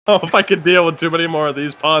Oh, if I could deal with too many more of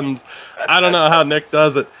these puns. I don't know how Nick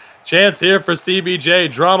does it. Chance here for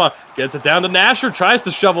CBJ. Drama gets it down to Nasher. Tries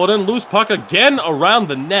to shovel it in. Loose puck again around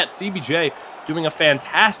the net. CBJ doing a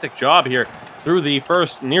fantastic job here through the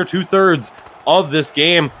first near 2/3 of this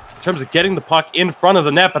game in terms of getting the puck in front of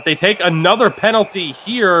the net. But they take another penalty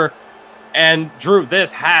here. And Drew,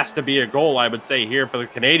 this has to be a goal, I would say, here for the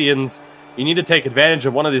Canadians. You need to take advantage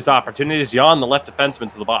of one of these opportunities. Yawn the left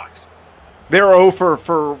defenseman to the box. They're over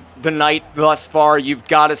for the night thus far. You've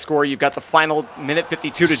got to score. You've got the final minute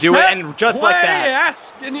 52 to do it, and just like that.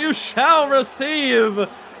 Ask and you shall receive.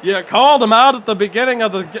 You called him out at the beginning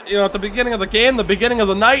of the, at the beginning of the game, the beginning of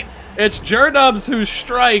the night. It's Jerdubs who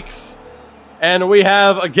strikes, and we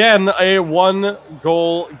have again a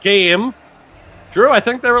 1-goal game. Drew, I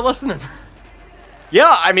think they were listening.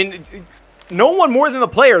 Yeah, I mean, no one more than the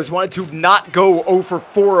players wanted to not go 0 for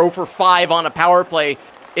 4, 0 for 5 on a power play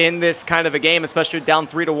in this kind of a game, especially down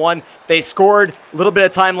 3-1. They scored a little bit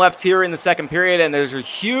of time left here in the second period, and there's a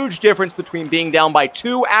huge difference between being down by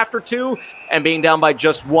 2 after 2 and being down by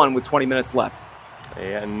just 1 with 20 minutes left.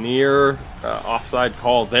 A near offside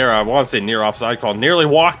call there. I want to say near offside call. Nearly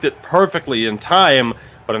walked it perfectly in time,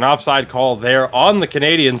 but an offside call there on the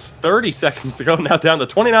Canadians. 30 seconds to go, now down to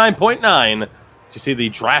 29.9. You see the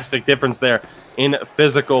drastic difference there in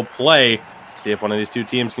physical play. See if one of these two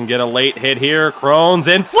teams can get a late hit here. Krohn's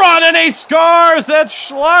in front, and he scores at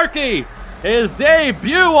Schlarky. His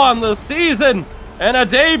debut on the season, and a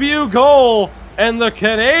debut goal. And the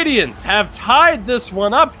Canadians have tied this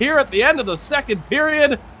one up here at the end of the second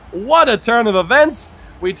period. What a turn of events.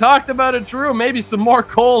 We talked about it, Drew. Maybe some more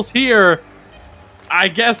goals here. I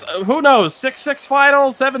guess, who knows? 6-6 final,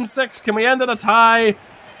 7-6. Can we end in a tie?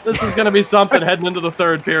 This is going to be something heading into the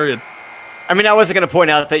third period. I mean, I wasn't going to point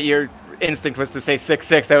out that your instinct was to say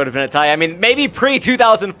 6-6. That would have been a tie. I mean, maybe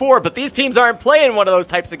pre-2004, but these teams aren't playing one of those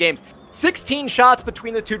types of games. 16 shots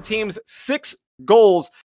between the two teams, 6 goals.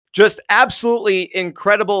 Just absolutely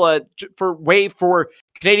incredible way for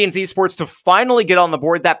Canadians esports to finally get on the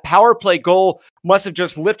board. That power play goal must have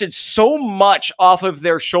just lifted so much off of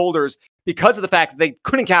their shoulders because of the fact that they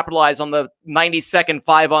couldn't capitalize on the 90-second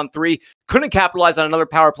 5-on-3, couldn't capitalize on another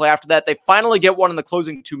power play after that. They finally get one in the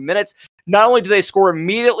closing 2 minutes. Not only do they score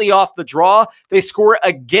immediately off the draw, they score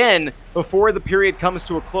again before the period comes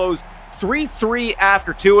to a close. 3-3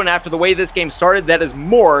 after 2, and after the way this game started, that is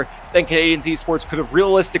more than Canadians esports could have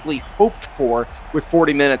realistically hoped for with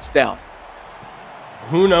 40 minutes down.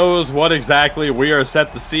 Who knows what exactly we are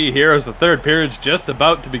set to see here as the third period's just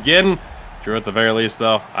about to begin. Drew, at the very least,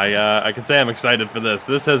 though, I can say I'm excited for this.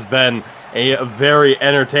 This has been a very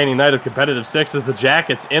entertaining night of competitive sixes. The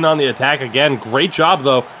Jackets in on the attack again. Great job,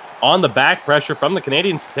 though, on the back pressure from the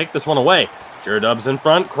Canadians to take this one away. Jerdubs in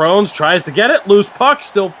front. Krohn's tries to get it. Loose puck,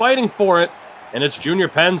 still fighting for it. And it's Junior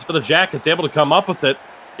Pens for the Jackets, able to come up with it.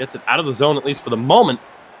 Gets it out of the zone, at least for the moment.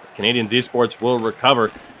 Canadians esports will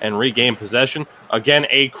recover and regain possession. Again,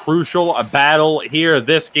 a crucial battle here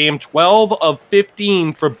this game. 12 of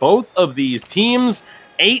 15 for both of these teams.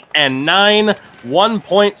 8 and 9. 1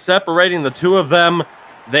 point separating the two of them.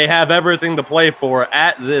 They have everything to play for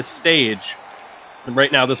at this stage. And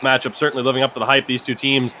right now, this matchup certainly living up to the hype. These two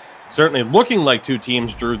teams certainly looking like two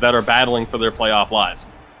teams, Drew, that are battling for their playoff lives.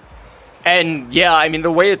 And yeah, I mean,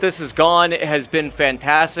 the way that this has gone has been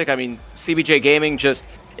fantastic. I mean, CBJ Gaming just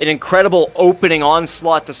an incredible opening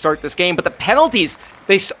onslaught to start this game. But the penalties,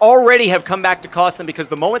 they already have come back to cost them because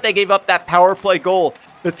the moment they gave up that power play goal,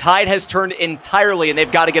 the tide has turned entirely and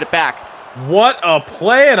they've got to get it back. What a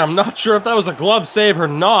play, and I'm not sure if that was a glove save or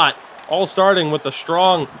not. All starting with a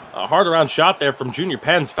strong, hard-around shot there from Junior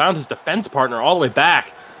Pens. Found his defense partner all the way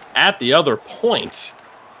back at the other point.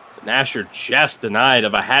 Nasher just denied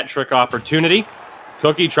of a hat-trick opportunity.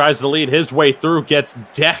 Cookie tries to lead his way through, gets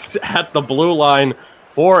decked at the blue line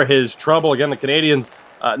for his trouble. Again, the Canadians,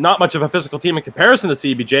 not much of a physical team in comparison to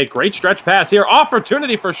CBJ. Great stretch pass here.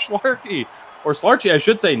 Opportunity for Schlarky, or Slarky, I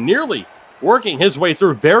should say, nearly working his way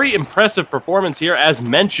through. Very impressive performance here, as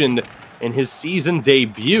mentioned in his season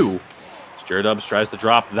debut. Dubs tries to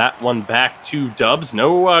drop that one back to Dubs.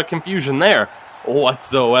 No confusion there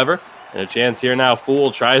whatsoever. And a chance here now.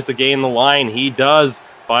 Fool tries to gain the line. He does.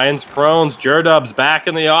 Finds Krohn's. Jerdubs back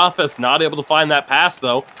in the office. Not able to find that pass,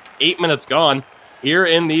 though. 8 minutes gone here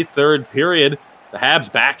in the third period. The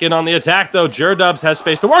Habs back in on the attack, though. Jerdubs has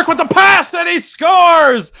space to work with the pass, and he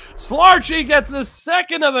scores! Slarky gets his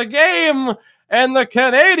second of the game, and the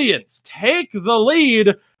Canadians take the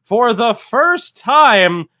lead for the first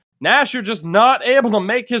time. Nasher just not able to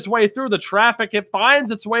make his way through the traffic. It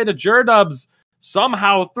finds its way to Jerdubs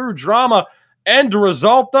somehow through drama. End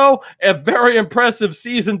result, though, a very impressive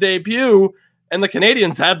season debut. and the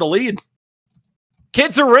Canadians had the lead.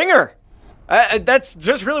 Kid's a ringer. That's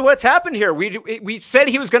just really what's happened here. We said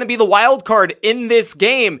he was going to be the wild card in this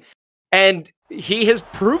game, and he has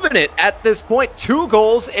proven it at this point. 2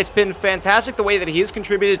 goals. It's been fantastic the way that he has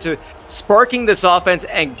contributed to sparking this offense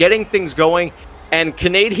and getting things going. And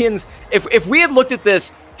Canadians, if we had looked at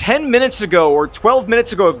this 10 minutes ago or 12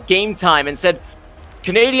 minutes ago of game time and said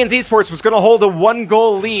Canadians Esports was going to hold a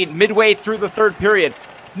 1-goal lead midway through the 3rd period,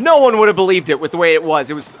 no one would have believed it with the way it was.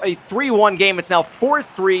 It was a 3-1 game. It's now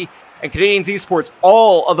 4-3, and Canadians Esports,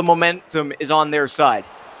 all of the momentum is on their side.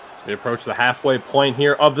 We approach the halfway point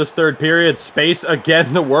here of this 3rd period. Space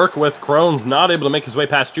again to work with. Crohn's not able to make his way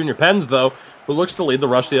past Junior Pens, though, who looks to lead the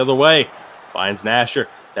rush the other way. Finds Nasher.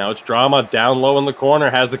 Now it's Drama down low in the corner.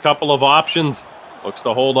 Has a couple of options. Looks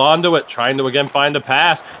to hold on to it. Trying to again find a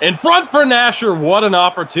pass. In front for Nasher. What an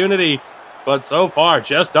opportunity. But so far,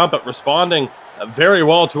 just dump it. Responding very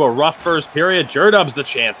well to a rough first period. Jerdub's the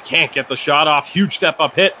chance. Can't get the shot off. Huge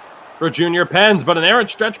step-up hit for Junior Pens, but an errant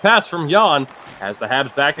stretch pass from Jan has the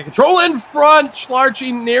Habs back in control. In front,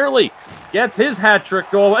 Schlarchi nearly gets his hat-trick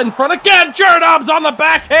goal. In front again, Jerdub's on the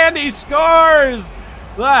backhand. He scores!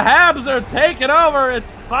 The Habs are taking over.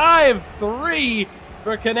 It's 5-3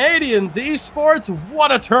 for Canadians Esports.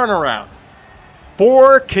 What a turnaround.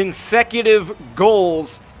 4 consecutive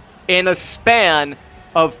goals in a span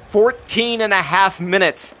of 14.5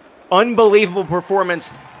 minutes. Unbelievable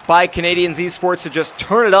performance by Canadians Esports to just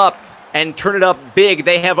turn it up and turn it up big.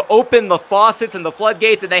 They have opened the faucets and the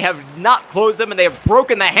floodgates, and they have not closed them, and they have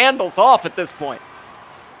broken the handles off at this point.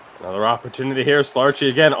 Another opportunity here. Schlarchi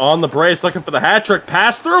again on the brace, looking for the hat-trick.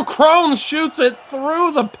 Pass through. Crohn's shoots it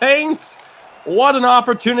through the paint. What an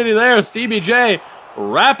opportunity there. CBJ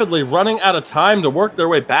rapidly running out of time to work their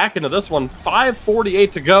way back into this one.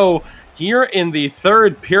 5:48 to go here in the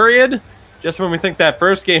 3rd period. Just when we think that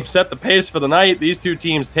first game set the pace for the night, these 2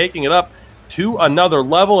 teams taking it up to another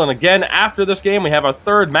level. And again, after this game, we have our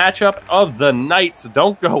 3rd matchup of the night, so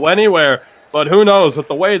don't go anywhere. But who knows, with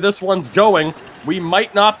the way this one's going, we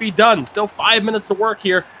might not be done. Still 5 minutes to work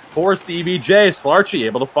here for CBJ. Schlarchi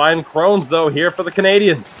able to find Crohn's, though, here for the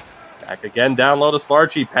Canadians. Back again, down low to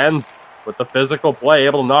Schlarchi. Pens with the physical play,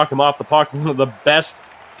 able to knock him off the puck. One of the best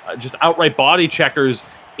just outright body checkers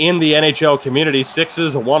in the NHL community.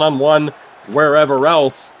 6s, 1-on-1, wherever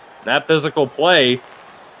else. That physical play,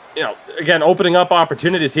 you know, again, opening up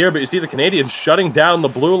opportunities here, but you see the Canadians shutting down the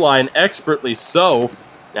blue line expertly so.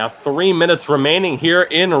 Now 3 minutes remaining here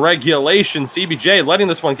in regulation. CBJ letting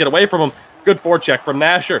this one get away from him. Good forecheck from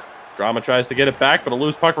Nasher. Drama tries to get it back, but a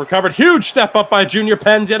loose puck recovered. Huge step up by Junior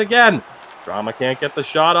Pens yet again. Drama can't get the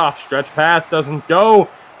shot off. Stretch pass doesn't go.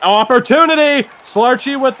 Opportunity!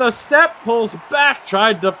 Schlarchi with the step, pulls back,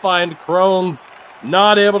 tried to find Crohn's.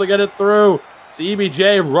 Not able to get it through.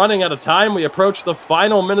 CBJ running out of time. We approach the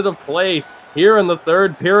final minute of play here in the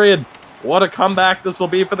 3rd period. What a comeback this will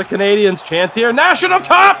be for the Canadians. Chance here. Nasher to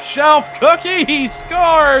top shelf. Cookie. He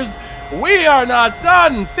scores. We are not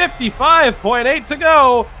done. 55.8 to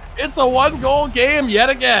go. It's a 1-goal game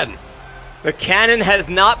yet again. The cannon has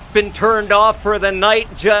not been turned off for the night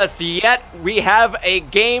just yet. We have a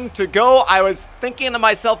game to go. I was thinking to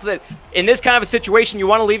myself that in this kind of a situation, you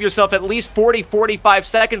want to leave yourself at least 40, 45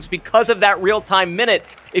 seconds because of that real-time minute.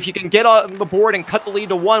 If you can get on the board and cut the lead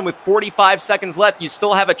to 1 with 45 seconds left, you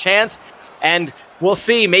still have a chance. And we'll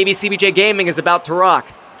see. Maybe CBJ Gaming is about to rock.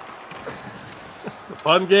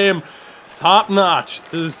 Fun game. Top-notch,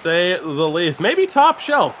 to say the least. Maybe top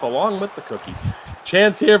shelf, along with the cookies.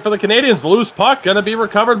 Chance here for the Canadians. Loose puck, going to be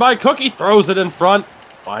recovered by Cookie. Throws it in front.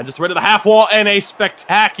 Finds its way to the half wall, and a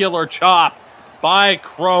spectacular chop by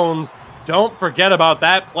Crohn's. Don't forget about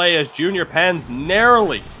that play as Junior Pens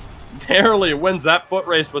narrowly wins that foot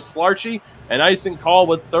race with Schlarchi. An icing call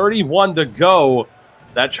with 31 to go.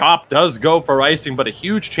 That chop does go for icing, but a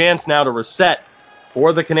huge chance now to reset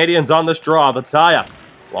for the Canadians on this draw. The tie-up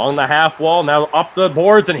along the half wall, now up the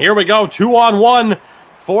boards, and here we go. 2-on-1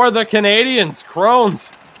 for the Canadians. Crohn's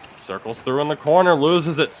circles through in the corner,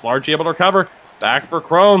 loses it. Schlarchi able to recover. Back for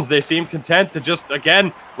Crohn's. They seem content to just,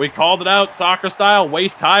 again, we called it out, soccer style,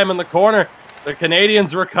 waste time in the corner. The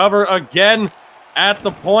Canadians recover again at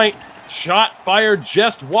the point. Shot fired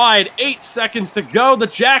just wide. 8 seconds to go. The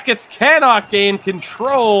Jackets cannot gain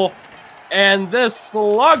control. And this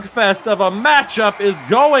slugfest of a matchup is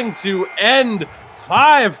going to end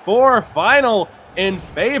 5-4 final in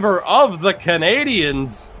favor of the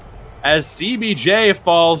Canadians as CBJ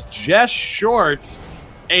falls just short.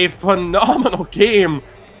 A phenomenal game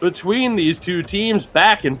between these 2 teams.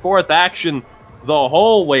 Back and forth action the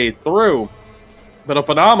whole way through. But a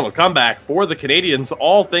phenomenal comeback for the Canadians,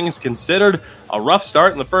 all things considered. A rough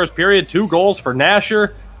start in the first period, 2 goals for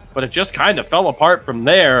Nasher, but it just kind of fell apart from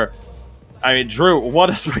there. I mean, Drew, what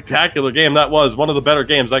a spectacular game that was. One of the better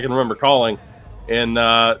games I can remember calling in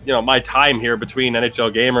my time here between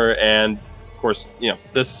NHL Gamer and, of course,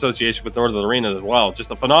 this association with Northern Arena as well.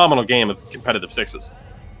 Just a phenomenal game of competitive sixes.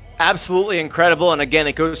 Absolutely incredible. And again,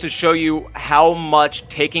 it goes to show you how much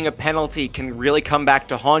taking a penalty can really come back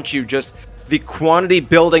to haunt you. Just the quantity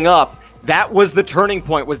building up. That was the turning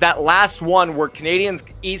point, was that last one where Canadians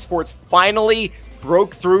Esports finally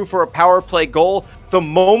broke through for a power play goal. The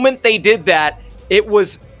moment they did that, it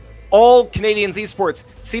was all Canadians Esports.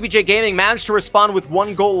 CBJ Gaming managed to respond with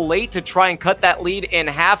 1 goal late to try and cut that lead in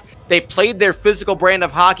half. They played their physical brand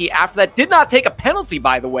of hockey after that. Did not take a penalty,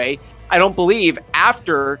 by the way, I don't believe,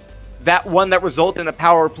 after that one that resulted in a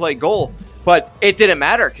power play goal. But it didn't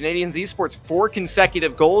matter. Canadians Esports, 4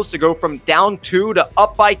 consecutive goals to go from down 2 to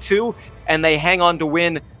up by 2, and they hang on to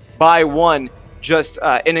win by 1. Just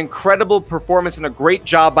an incredible performance and a great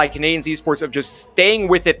job by Canadians Esports of just staying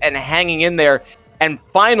with it and hanging in there. And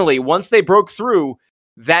finally, once they broke through,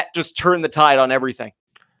 that just turned the tide on everything.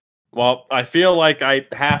 Well, I feel like I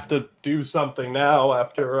have to do something now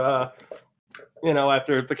after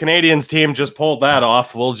after the Canadians team just pulled that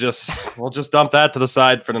off. We'll just dump that to the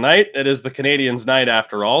side for tonight. It is the Canadians' night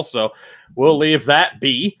after all, so we'll leave that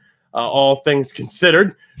be. All things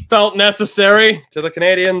considered, felt necessary to the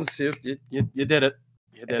Canadians. You did it.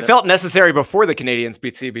 It felt necessary before the Canadians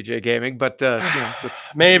beat CBJ Gaming, but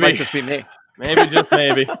maybe might just be me. Maybe, just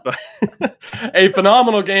maybe. But a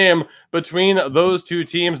phenomenal game between those two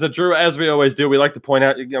teams that, Drew, as we always do, we like to point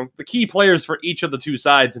out the key players for each of the two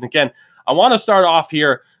sides. And again, I want to start off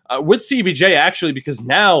here with CBJ, actually, because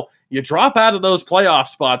now you drop out of those playoff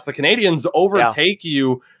spots. The Canadians overtake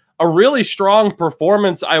you. A really strong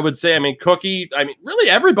performance, I would say. I mean, Cookie, really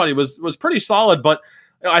everybody was pretty solid, but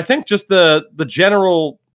I think just the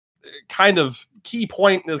general kind of key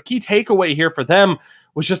point, the key takeaway here for them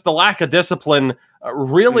was just the lack of discipline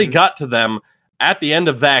really got to them at the end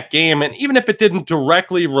of that game. And even if it didn't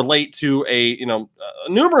directly relate to a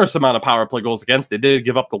numerous amount of power play goals against, they did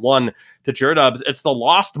give up the 1 to Jerdubs. It's the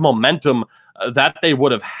lost momentum that they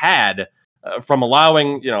would have had from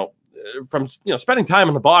allowing, from spending time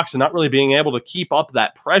in the box and not really being able to keep up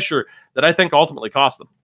that pressure that I think ultimately cost them.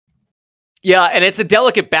 Yeah, and it's a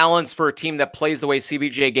delicate balance for a team that plays the way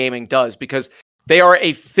CBJ Gaming does, because they are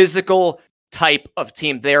a physical type of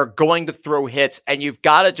team. They are going to throw hits, and you've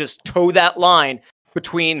got to just toe that line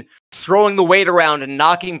between throwing the weight around and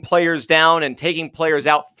knocking players down and taking players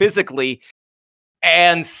out physically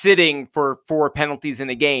and sitting for 4 penalties in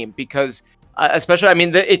a game, because especially,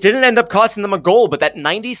 it didn't end up costing them a goal, but that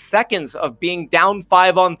 90 seconds of being down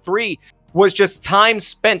 5-on-3 was just time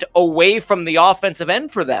spent away from the offensive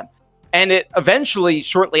end for them. And it eventually,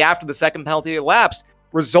 shortly after the second penalty elapsed,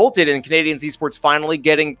 resulted in Canadians Esports finally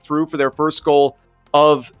getting through for their first goal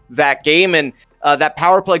of that game. And that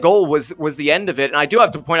power play goal was the end of it. And I do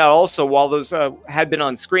have to point out also, while those had been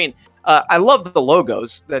on screen, I love the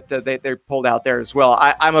logos that they pulled out there as well.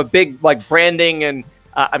 I'm a big branding and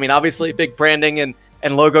obviously a big branding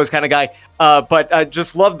and logos kind of guy, but I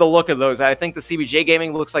just love the look of those. I think the CBJ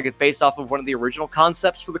Gaming looks like it's based off of one of the original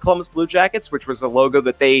concepts for the Columbus Blue Jackets, which was a logo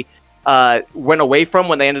that they went away from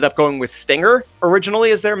when they ended up going with Stinger originally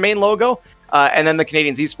as their main logo. And then the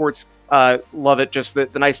Canadians Esports love it. Just the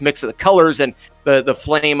nice mix of the colors and the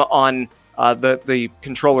flame on the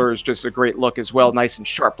controller is just a great look as well. Nice and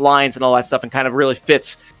sharp lines and all that stuff, and kind of really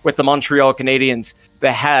fits with the Montreal Canadiens, the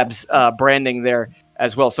Habs branding there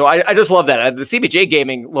as well. So I just love that. The CBJ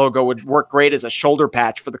Gaming logo would work great as a shoulder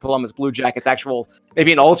patch for the Columbus Blue Jackets,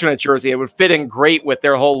 maybe an alternate jersey. It would fit in great with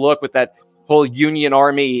their whole look, with that whole Union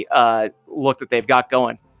Army look that they've got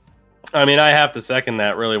going. I have to second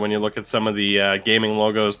that, really, when you look at some of the gaming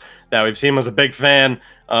logos that we've seen. I was a big fan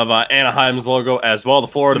of Anaheim's logo as well. The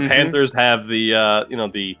Florida Panthers have the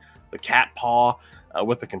the cat paw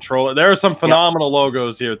with the controller. There are some phenomenal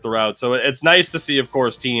logos here throughout. So it's nice to see, of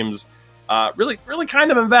course, teams really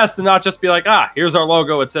kind of invest and not just be like, here's our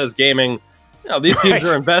logo, it says gaming. These teams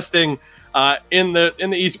are investing in the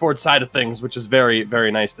esports side of things, which is very, very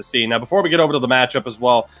nice to see. Now, before we get over to the matchup as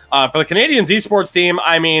well, for the Canadians esports team,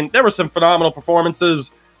 there were some phenomenal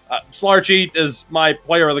performances. Slarchy is my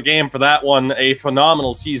player of the game for that one. A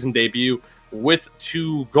phenomenal season debut with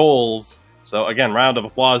 2 goals. So, again, round of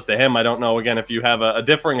applause to him. I don't know, again, if you have a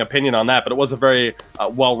differing opinion on that, but it was a very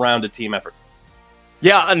well-rounded team effort.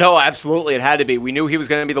 Yeah, no, absolutely. It had to be. We knew he was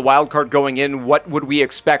going to be the wild card going in. What would we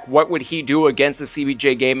expect? What would he do against the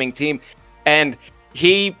CBJ Gaming team? And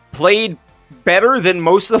he played better than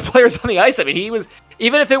most of the players on the ice. I mean, he was,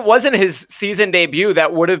 even if it wasn't his season debut,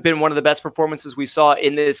 that would have been one of the best performances we saw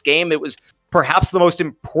in this game. It was perhaps the most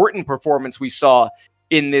important performance we saw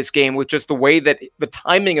in this game, with just the way that the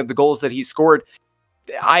timing of the goals that he scored.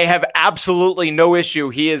 I have absolutely no issue.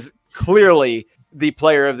 He is clearly the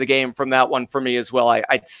player of the game from that one for me as well.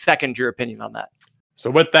 I'd second your opinion on that.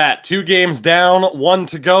 So with that, 2 games down, 1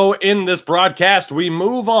 to go in this broadcast, we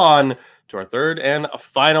move on to our third and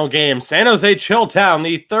final game. San Jose Chilltown,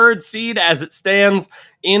 the 3rd seed as it stands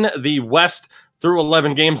in the West through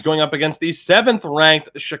 11 games, going up against the 7th-ranked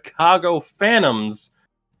Chicago Phantoms.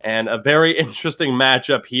 And a very interesting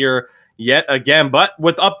matchup here yet again. But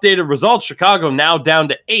with updated results, Chicago now down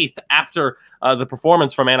to 8th after the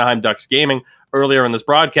performance from Anaheim Ducks Gaming earlier in this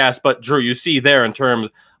broadcast. But Drew, you see there in terms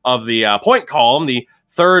of the point column, the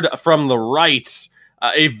 3rd from the right,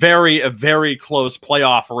 a very close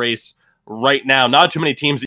playoff race right now. Not too many teams